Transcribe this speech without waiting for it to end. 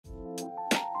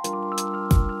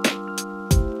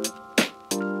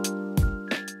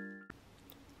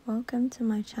Welcome to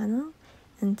my channel,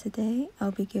 and today I'll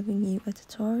be giving you a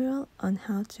tutorial on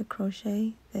how to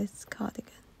crochet this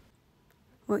cardigan.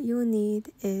 What you will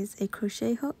need is a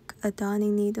crochet hook, a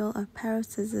darning needle, a pair of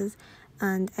scissors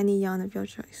and any yarn of your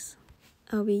choice.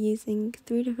 I'll be using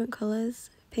 3 different colours,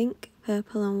 pink,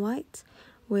 purple and white,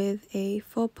 with a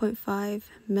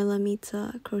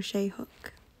 4.5mm crochet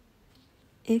hook.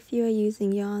 If you are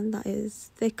using yarn that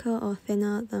is thicker or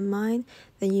thinner than mine,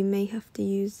 then you may have to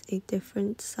use a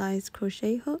different size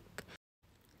crochet hook.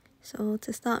 So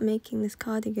to start making this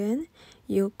cardigan,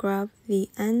 you'll grab the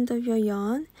end of your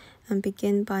yarn and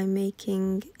begin by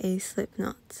making a slip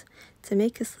knot. To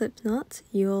make a slip knot,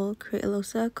 you'll create a little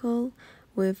circle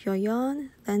with your yarn,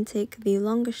 then take the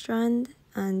longer strand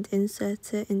and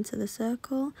insert it into the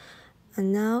circle,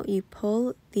 and now you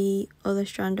pull the other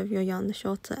strand of your yarn, the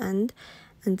shorter end,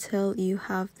 until you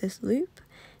have this loop.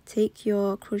 Take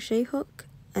your crochet hook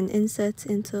and insert it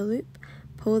into the loop,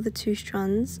 pull the 2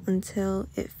 strands until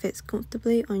it fits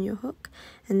comfortably on your hook,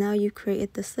 and now you've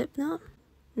created the slip knot.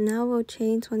 Now we'll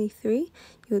chain 23.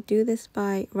 You'll do this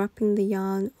by wrapping the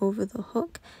yarn over the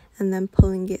hook and then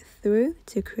pulling it through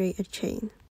to create a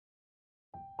chain.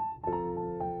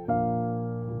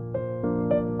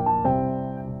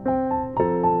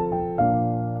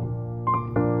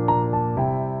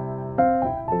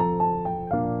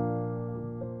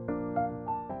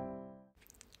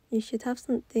 You should have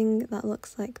something that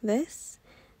looks like this.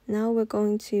 Now we're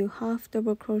going to half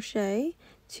double crochet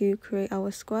to create our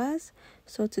squares.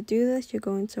 So to do this, you're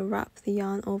going to wrap the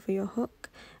yarn over your hook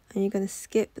and you're going to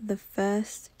skip the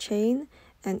first chain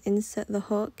and insert the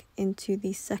hook into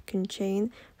the second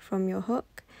chain from your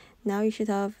hook. Now you should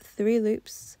have 3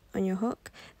 loops on your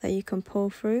hook that you can pull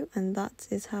through, and that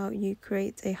is how you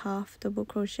create a half double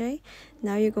crochet.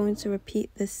 Now you're going to repeat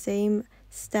the same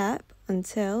step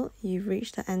until you've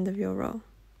reached the end of your row.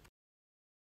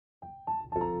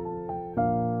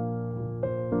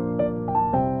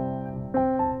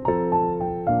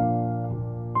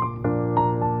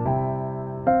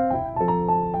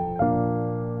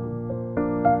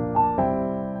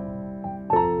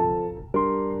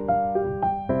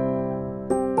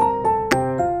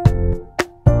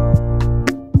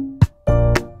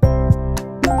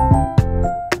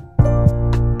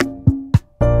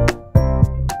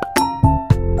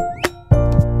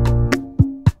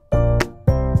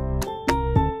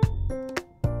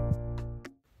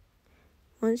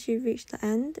 Once you've reached the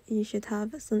end, you should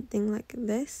have something like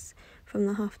this from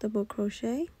the half double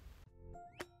crochet.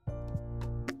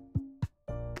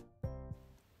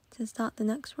 To start the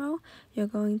next row, you're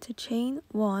going to chain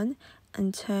 1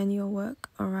 and turn your work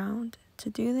around. To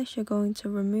do this, you're going to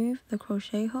remove the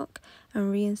crochet hook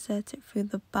and reinsert it through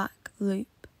the back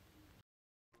loop.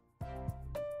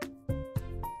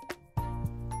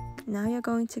 Now you're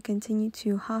going to continue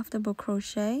to half double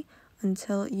crochet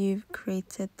until you've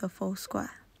created the full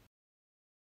square.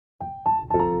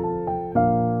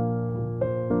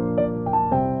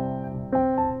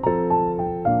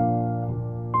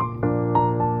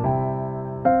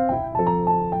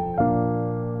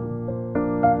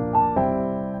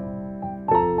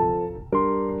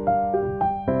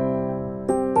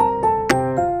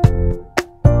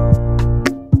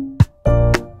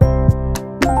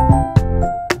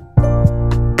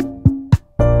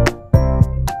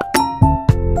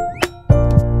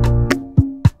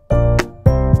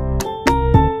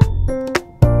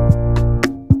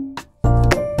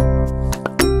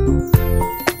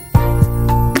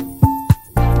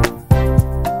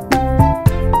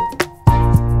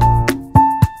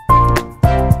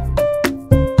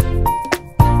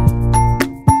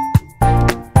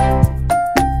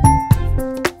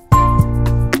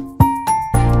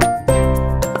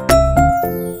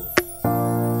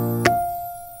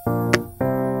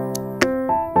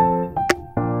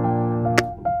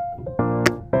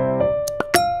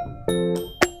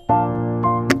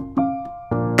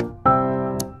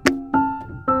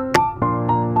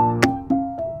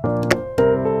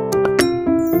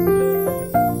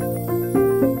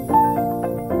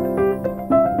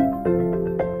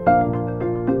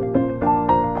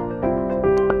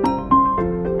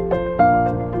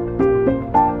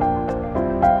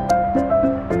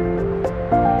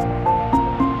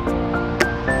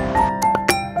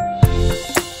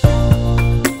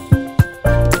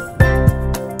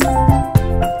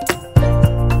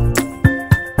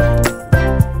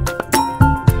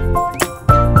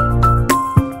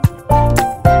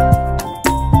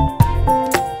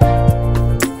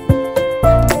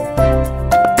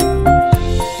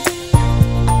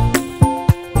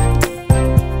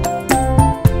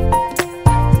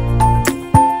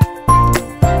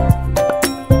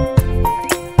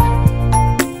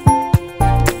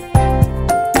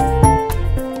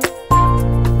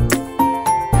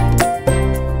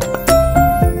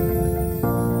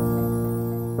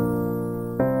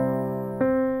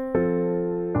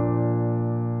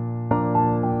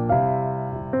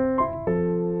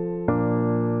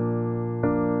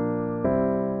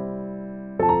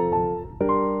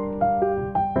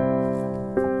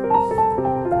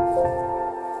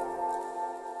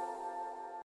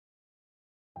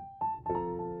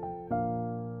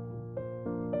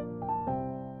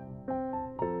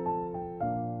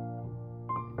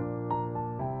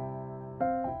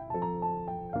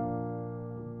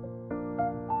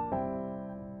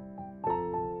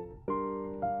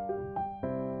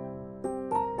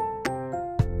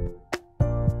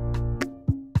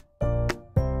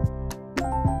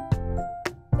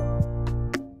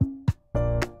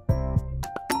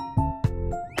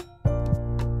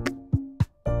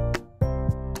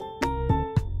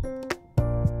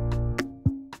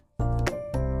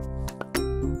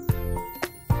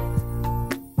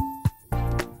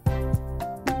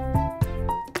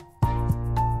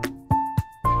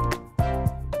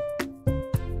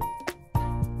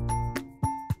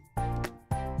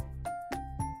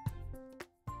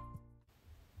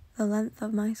 The length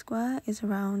of my square is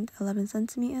around 11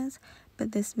 centimeters,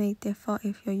 but this may differ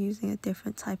if you're using a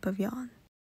different type of yarn.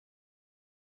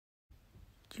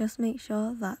 Just make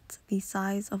sure that the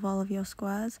size of all of your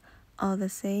squares are the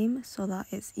same so that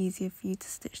it's easier for you to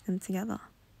stitch them together.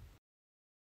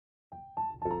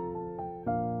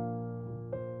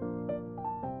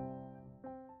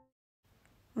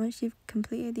 Once you've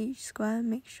completed each square,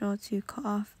 make sure to cut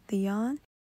off the yarn.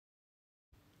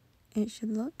 It should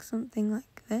look something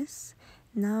like this.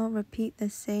 Now repeat the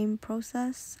same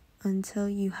process until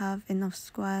you have enough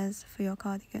squares for your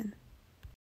cardigan.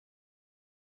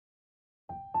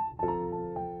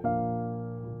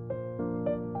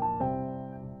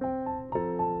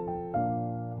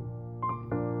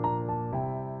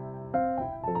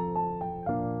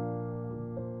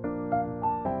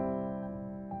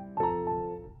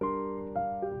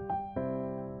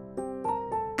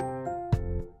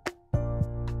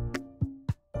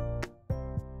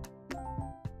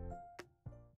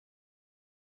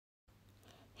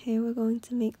 Here we're going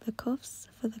to make the cuffs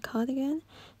for the cardigan,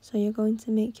 so you're going to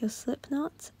make your slip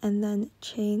knot and then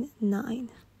chain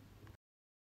 9.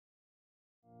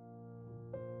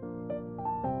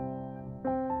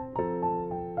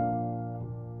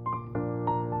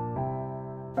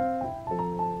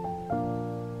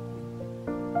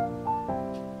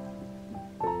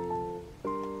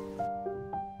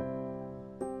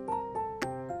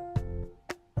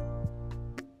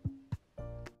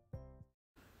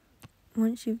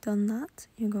 Once you've done that,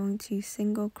 you're going to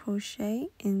single crochet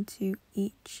into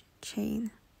each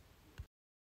chain.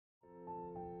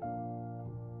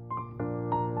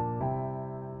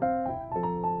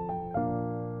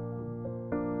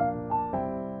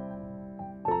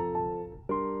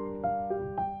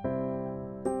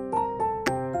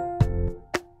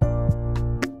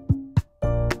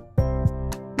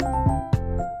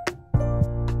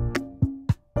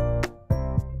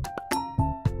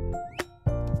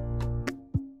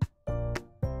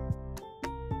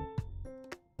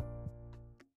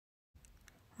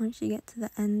 Once you get to the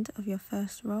end of your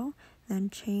first row,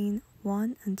 then chain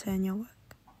 1 and turn your work.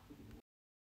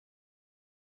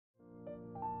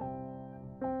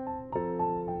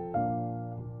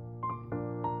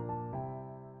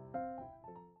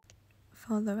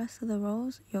 For the rest of the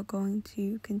rows, you're going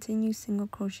to continue single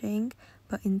crocheting,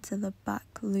 but into the back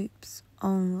loops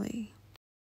only.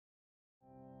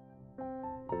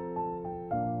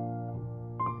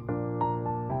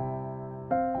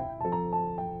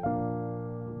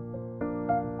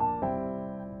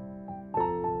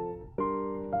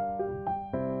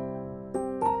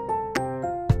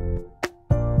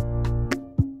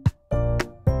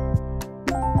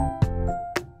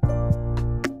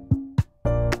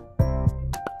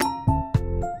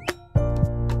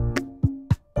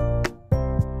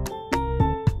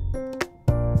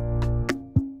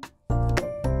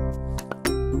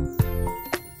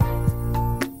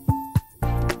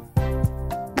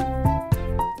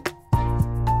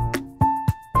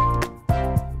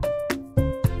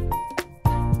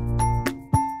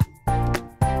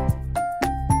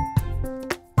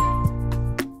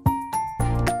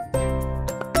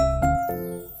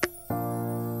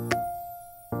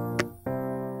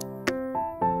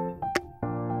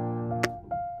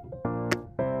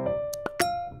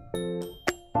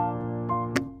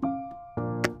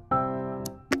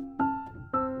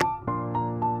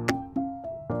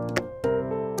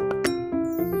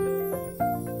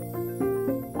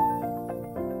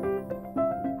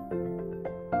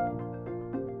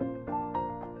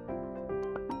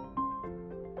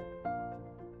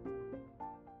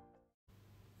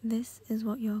 This is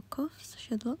what your cuffs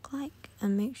should look like,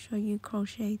 and make sure you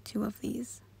crochet 2 of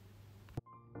these.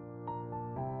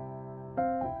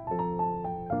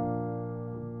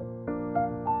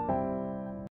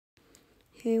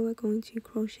 Here we're going to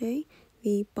crochet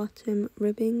the bottom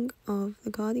ribbing of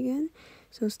the cardigan,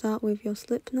 so start with your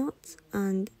slip knots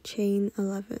and chain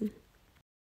 11.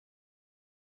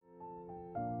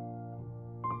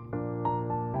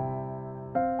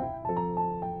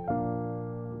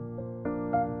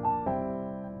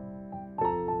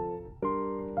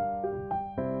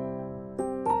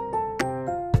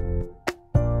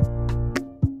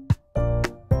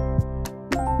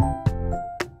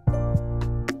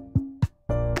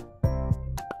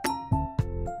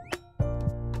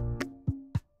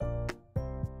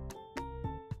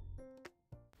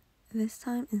 This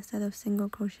time, instead of single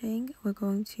crocheting, we're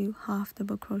going to half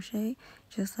double crochet,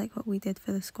 just like what we did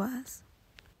for the squares.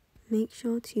 Make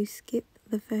sure to skip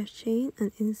the first chain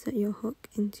and insert your hook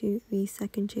into the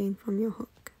second chain from your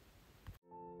hook.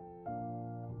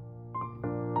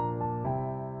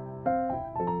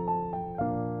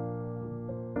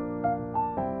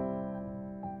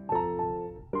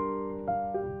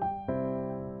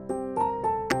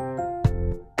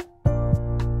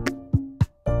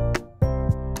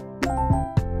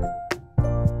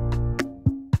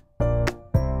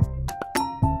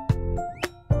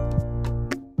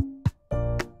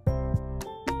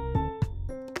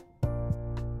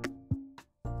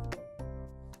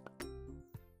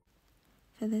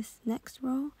 For this next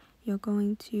row, you're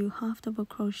going to half double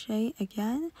crochet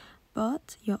again,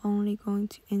 but you're only going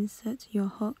to insert your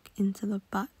hook into the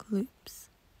back loops.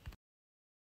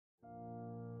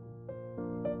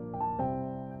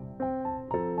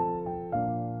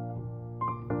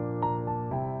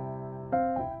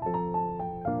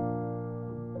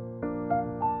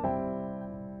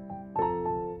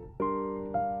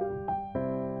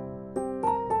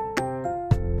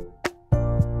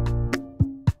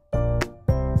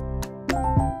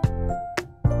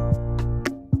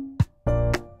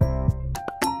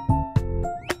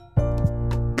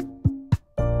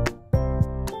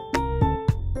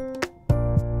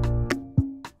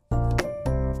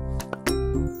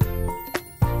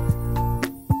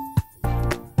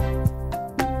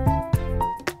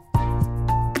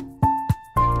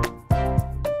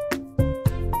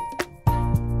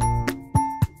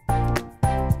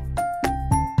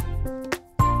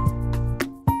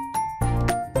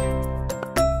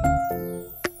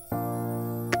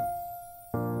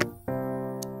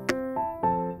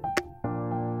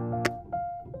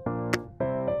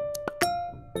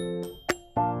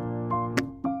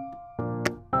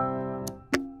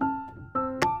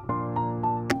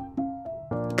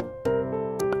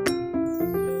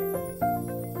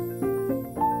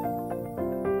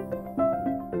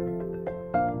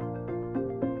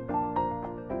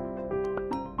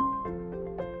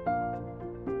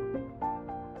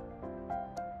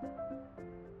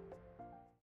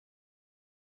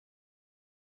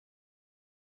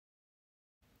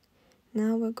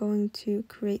 Now we're going to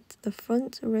create the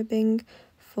front ribbing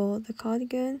for the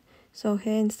cardigan. So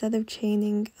here, instead of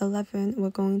chaining 11, we're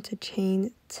going to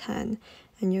chain 10,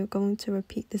 and you're going to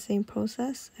repeat the same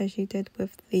process as you did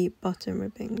with the bottom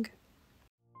ribbing.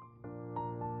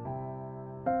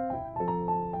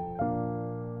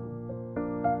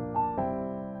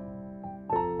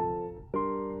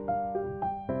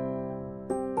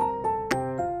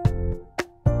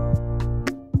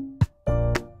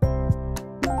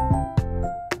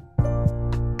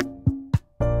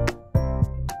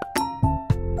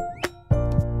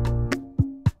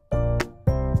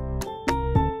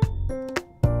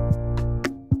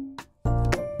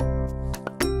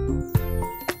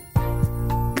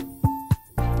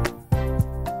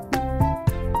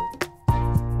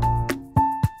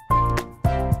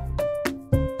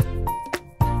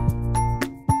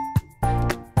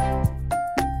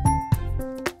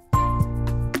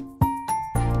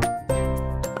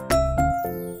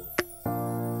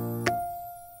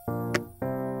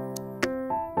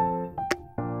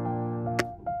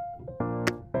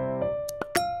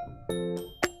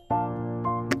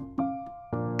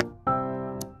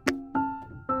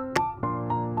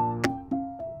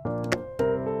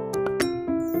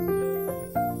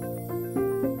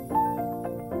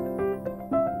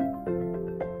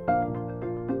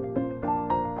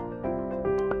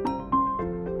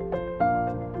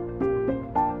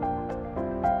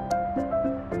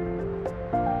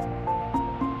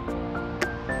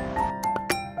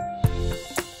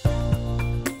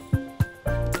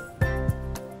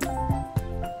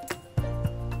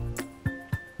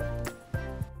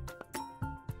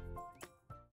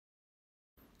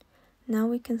 Now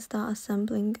we can start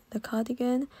assembling the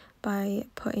cardigan by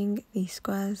putting the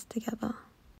squares together.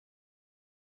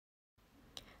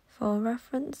 For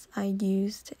reference, I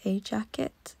used a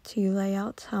jacket to lay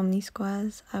out how many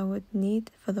squares I would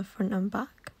need for the front and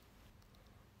back.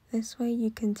 This way you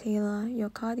can tailor your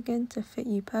cardigan to fit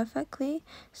you perfectly,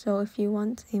 so if you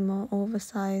want a more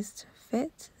oversized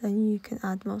fit, then you can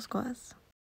add more squares.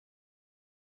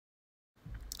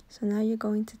 So now you're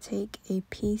going to take a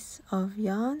piece of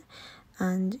yarn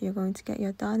and you're going to get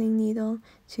your darning needle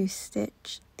to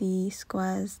stitch the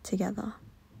squares together.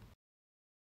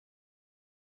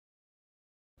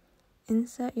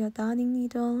 Insert your darning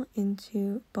needle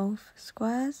into both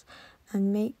squares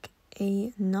and make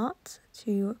a knot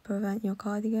to prevent your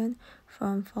cardigan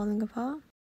from falling apart.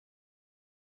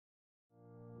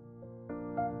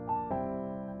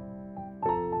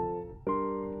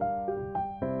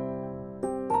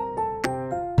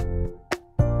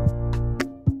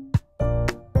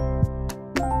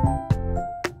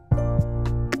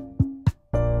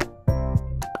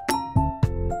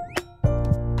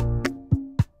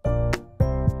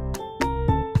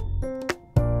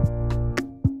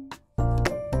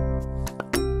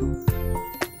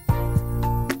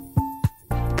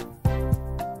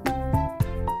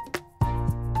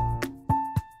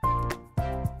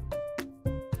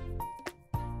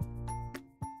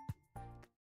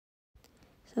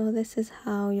 So this is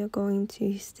how you're going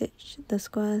to stitch the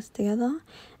squares together,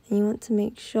 and you want to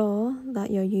make sure that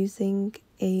you're using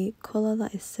a colour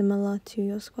that is similar to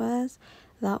your squares.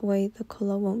 That way the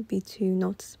colour won't be too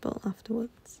noticeable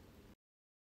afterwards.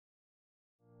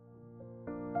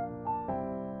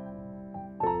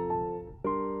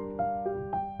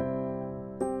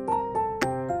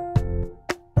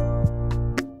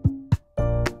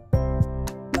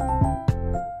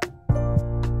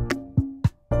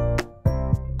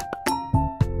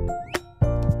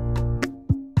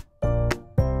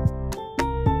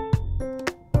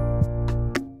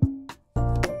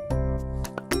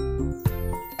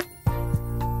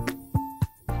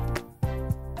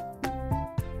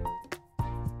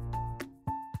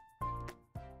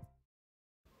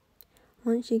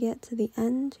 Once you get to the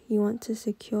end, you want to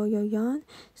secure your yarn,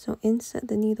 so insert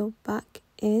the needle back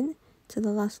in to the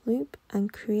last loop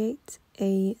and create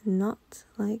a knot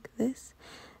like this.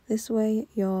 This way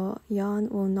your yarn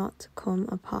will not come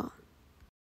apart.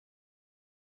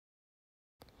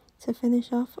 To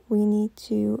finish off, we need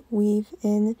to weave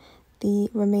in the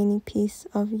remaining piece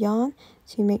of yarn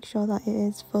to make sure that it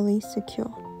is fully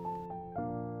secure.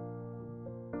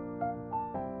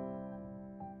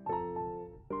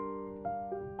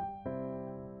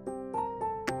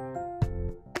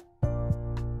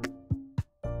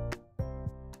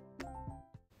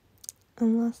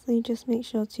 And lastly, just make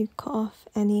sure to cut off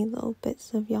any little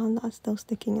bits of yarn that are still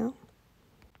sticking out.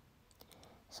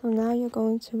 So now you're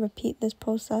going to repeat this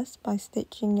process by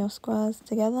stitching your squares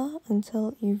together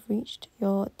until you've reached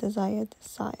your desired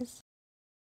size.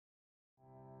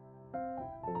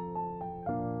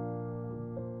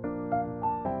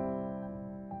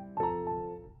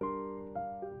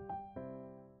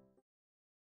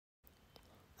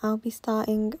 I'll be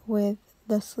starting with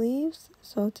the sleeves,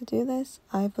 so to do this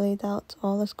I've laid out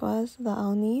all the squares that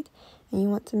I'll need, and you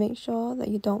want to make sure that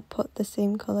you don't put the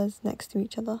same colours next to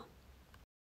each other.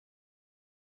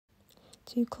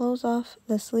 To close off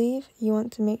the sleeve, you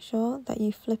want to make sure that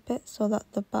you flip it so that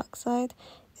the back side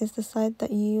is the side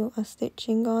that you are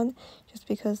stitching on, just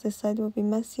because this side will be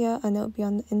messier and it'll be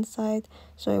on the inside,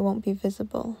 so it won't be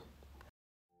visible.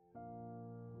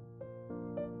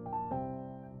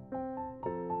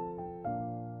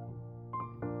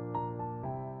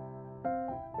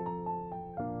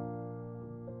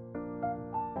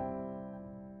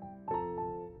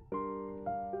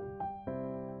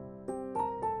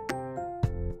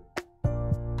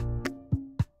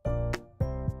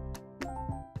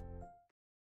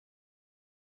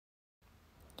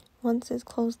 Once it's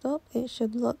closed up, it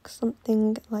should look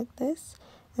something like this.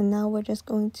 And now we're just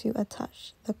going to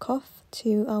attach the cuff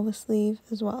to our sleeve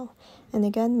as well. And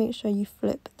again, make sure you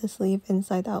flip the sleeve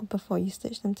inside out before you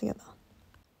stitch them together.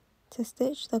 To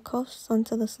stitch the cuffs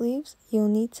onto the sleeves, you'll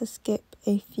need to skip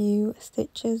a few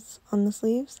stitches on the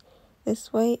sleeves.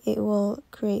 This way it will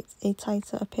create a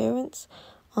tighter appearance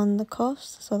on the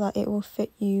cuffs so that it will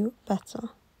fit you better.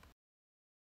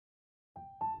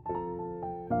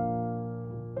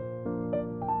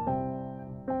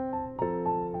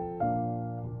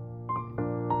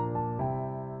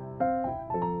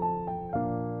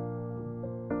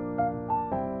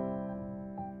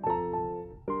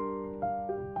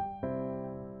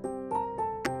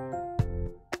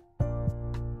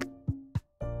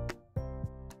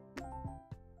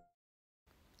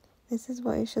 This is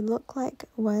what it should look like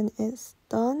when it's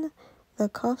done. The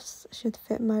cuffs should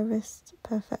fit my wrist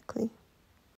perfectly.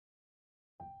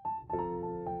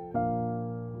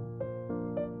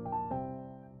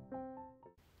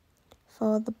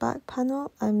 For the back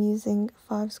panel, I'm using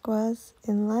 5 squares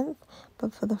in length,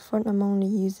 but for the front I'm only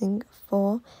using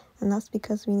 4, and that's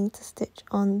because we need to stitch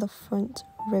on the front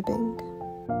ribbing.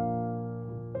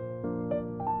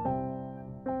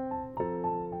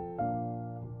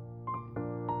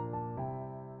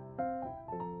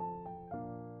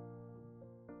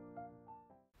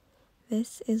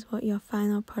 This is what your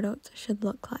final product should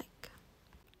look like.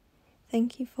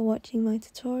 Thank you for watching my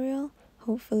tutorial.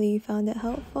 Hopefully you found it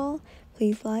helpful.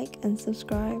 Please like and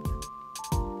subscribe.